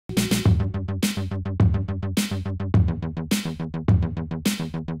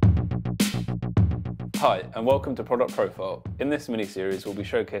Hi, and welcome to Product Profile. In this mini-series, we'll be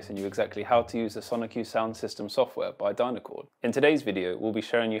showcasing you exactly how to use the SONICUE sound system software by Dynacord. In today's video, we'll be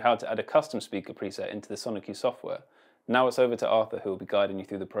showing you how to add a custom speaker preset into the SONICUE software. Now it's over to Arthur, who will be guiding you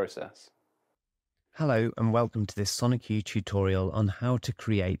through the process. Hello and welcome to this SONICUE tutorial on how to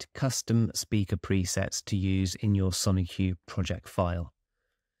create custom speaker presets to use in your SONICUE project file.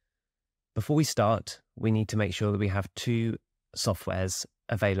 Before we start, we need to make sure that we have two softwares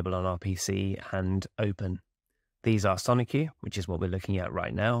available on our PC and open. These are SONICUE, which is what we're looking at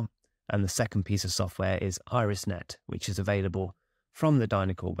right now, and the second piece of software is IrisNet, which is available from the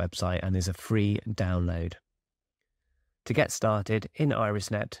Dynacord website and is a free download. To get started, in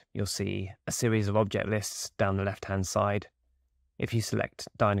IrisNet, you'll see a series of object lists down the left-hand side. If you select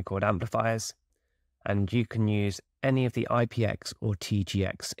Dynacord amplifiers, and you can use any of the IPX or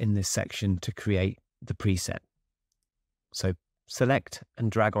TGX in this section to create the preset. So select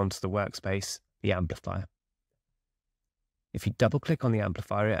and drag onto the workspace the amplifier. If you double-click on the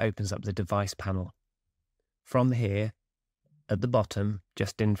amplifier, it opens up the device panel. From here, at the bottom,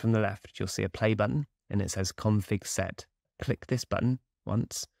 just in from the left, you'll see a play button, and it says Config Set. Click this button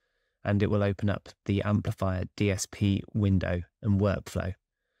once, and it will open up the amplifier DSP window and workflow.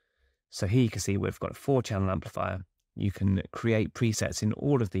 So here you can see we've got a 4-channel amplifier. You can create presets in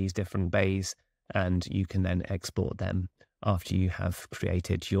all of these different bays, and you can then export them after you have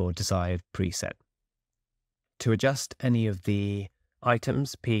created your desired preset. To adjust any of the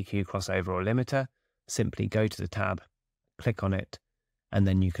items, PEQ, crossover or limiter, simply go to the tab, click on it, and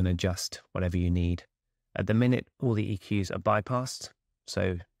then you can adjust whatever you need. At the minute, all the EQs are bypassed,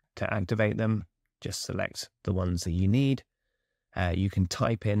 so to activate them, just select the ones that you need. You can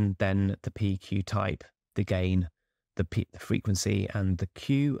type in then the PEQ type, the gain, the frequency, and the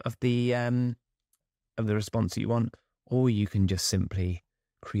Q of the response that you want, or you can just simply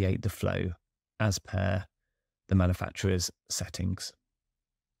create the flow as per the manufacturer's settings.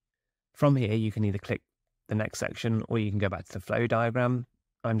 From here, you can either click the next section, or you can go back to the flow diagram.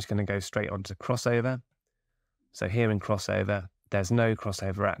 I'm just going to go straight onto crossover. So here in crossover, there's no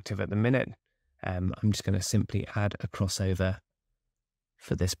crossover active at the minute. I'm just going to simply add a crossover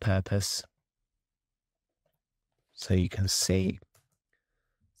for this purpose. So you can see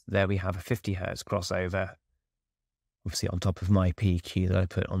there we have a 50 Hz crossover, obviously on top of my PEQ that I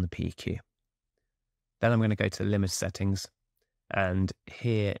put on the PEQ. Then I'm going to go to the limiter settings, and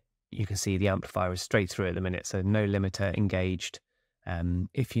here you can see the amplifier is straight through at the minute, so no limiter engaged.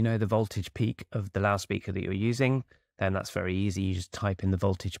 If you know the voltage peak of the loudspeaker that you're using, then that's very easy. You just type in the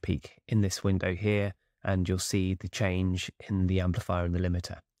voltage peak in this window here, and you'll see the change in the amplifier and the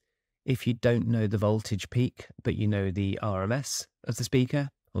limiter. If you don't know the voltage peak, but you know the RMS of the speaker,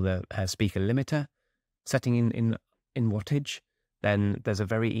 or the speaker limiter, setting in wattage, then there's a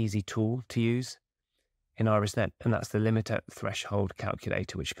very easy tool to use in IrisNet, and that's the limiter threshold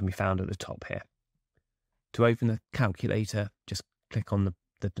calculator, which can be found at the top here. To open the calculator, just click on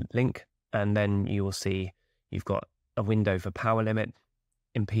the link, and then you will see you've got a window for power limit,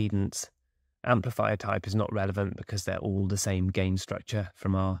 impedance, amplifier type is not relevant because they're all the same gain structure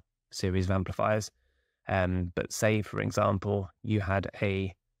from our series of amplifiers. But say, for example, you had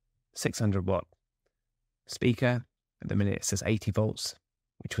a 600 watt speaker. At the minute it says 80 volts,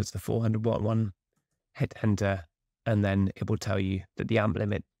 which was the 400 watt one. Hit enter, and then it will tell you that the amp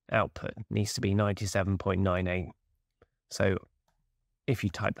limit output needs to be 97.98. So if you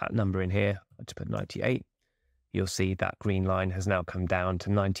type that number in here, to put 98, you'll see that green line has now come down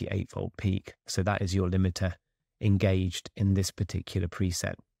to 98 volt peak. So that is your limiter engaged in this particular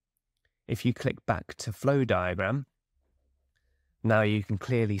preset. If you click back to flow diagram, now you can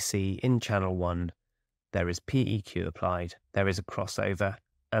clearly see in channel 1, there is PEQ applied, there is a crossover,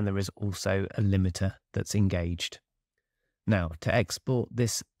 and there is also a limiter that's engaged. Now, to export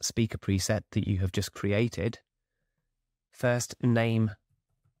this speaker preset that you have just created, first name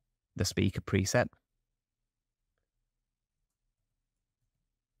the speaker preset.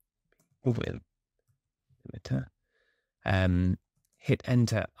 With limiter. Hit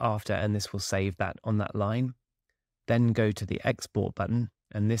enter after, and this will save that on that line. Then go to the export button,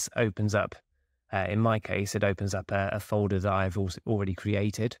 and this opens up, in my case, it opens up a folder that I've already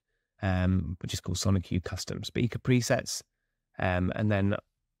created, which is called SONICUE Custom Speaker Presets. And then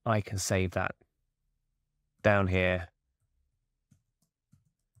I can save that down here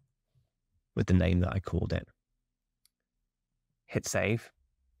with the name that I called it. Hit save.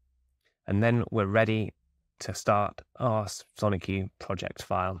 And then we're ready to start our SONICUE project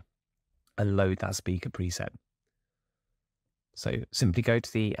file and load that speaker preset. So simply go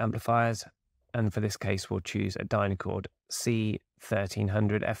to the amplifiers, and for this case we'll choose a Dynacord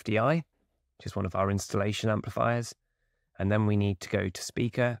C1300 FDI. which is one of our installation amplifiers. And then we need to go to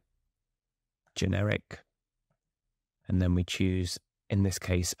speaker, generic, and then we choose, in this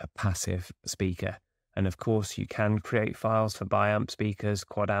case, a passive speaker. And of course, you can create files for biamp speakers,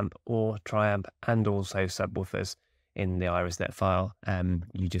 quad amp or triamp, and also subwoofers in the IrisNet file.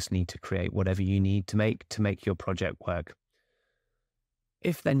 You just need to create whatever you need to make your project work.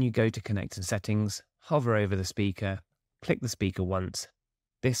 If then you go to connect and settings, hover over the speaker, click the speaker once.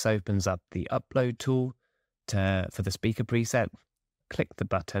 This opens up the upload tool for the speaker preset. Click the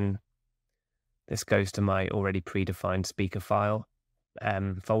button. This goes to my already predefined speaker file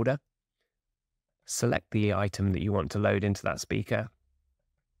folder. Select the item that you want to load into that speaker.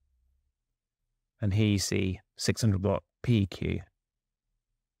 And here you see 600 watt PEQ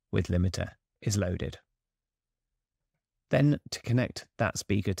with limiter is loaded. Then to connect that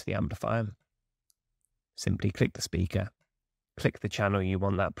speaker to the amplifier, simply click the speaker, click the channel you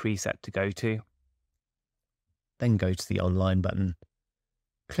want that preset to go to, then go to the online button,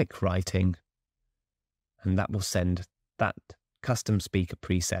 click writing, and that will send that custom speaker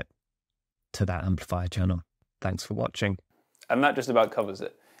preset to that amplifier channel. Thanks for watching. And that just about covers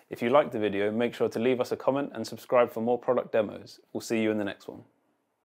it. If you liked the video, make sure to leave us a comment and subscribe for more product demos. We'll see you in the next one.